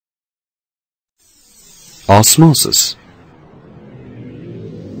Osmosis.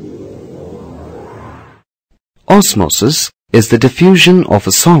 Osmosis is the diffusion of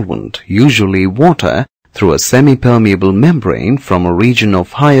a solvent, usually water, through a semi-permeable membrane from a region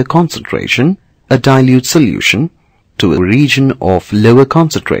of higher concentration, a dilute solution, to a region of lower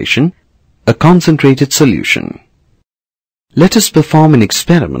concentration, a concentrated solution. Let us perform an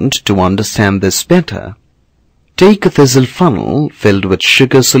experiment to understand this better. Take a thistle funnel filled with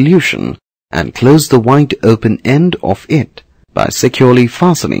sugar solution and close the wide open end of it by securely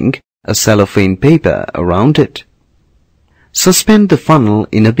fastening a cellophane paper around it. Suspend the funnel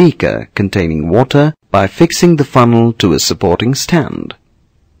in a beaker containing water by fixing the funnel to a supporting stand.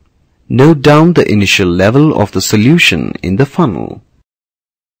 Note down the initial level of the solution in the funnel.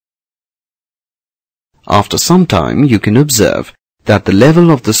 After some time, you can observe that the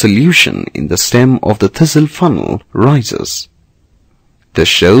level of the solution in the stem of the thistle funnel rises. This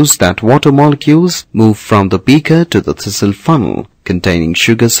shows that water molecules move from the beaker to the thistle funnel containing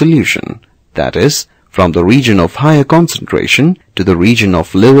sugar solution, that is, from the region of higher concentration to the region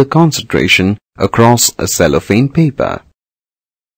of lower concentration across a cellophane paper.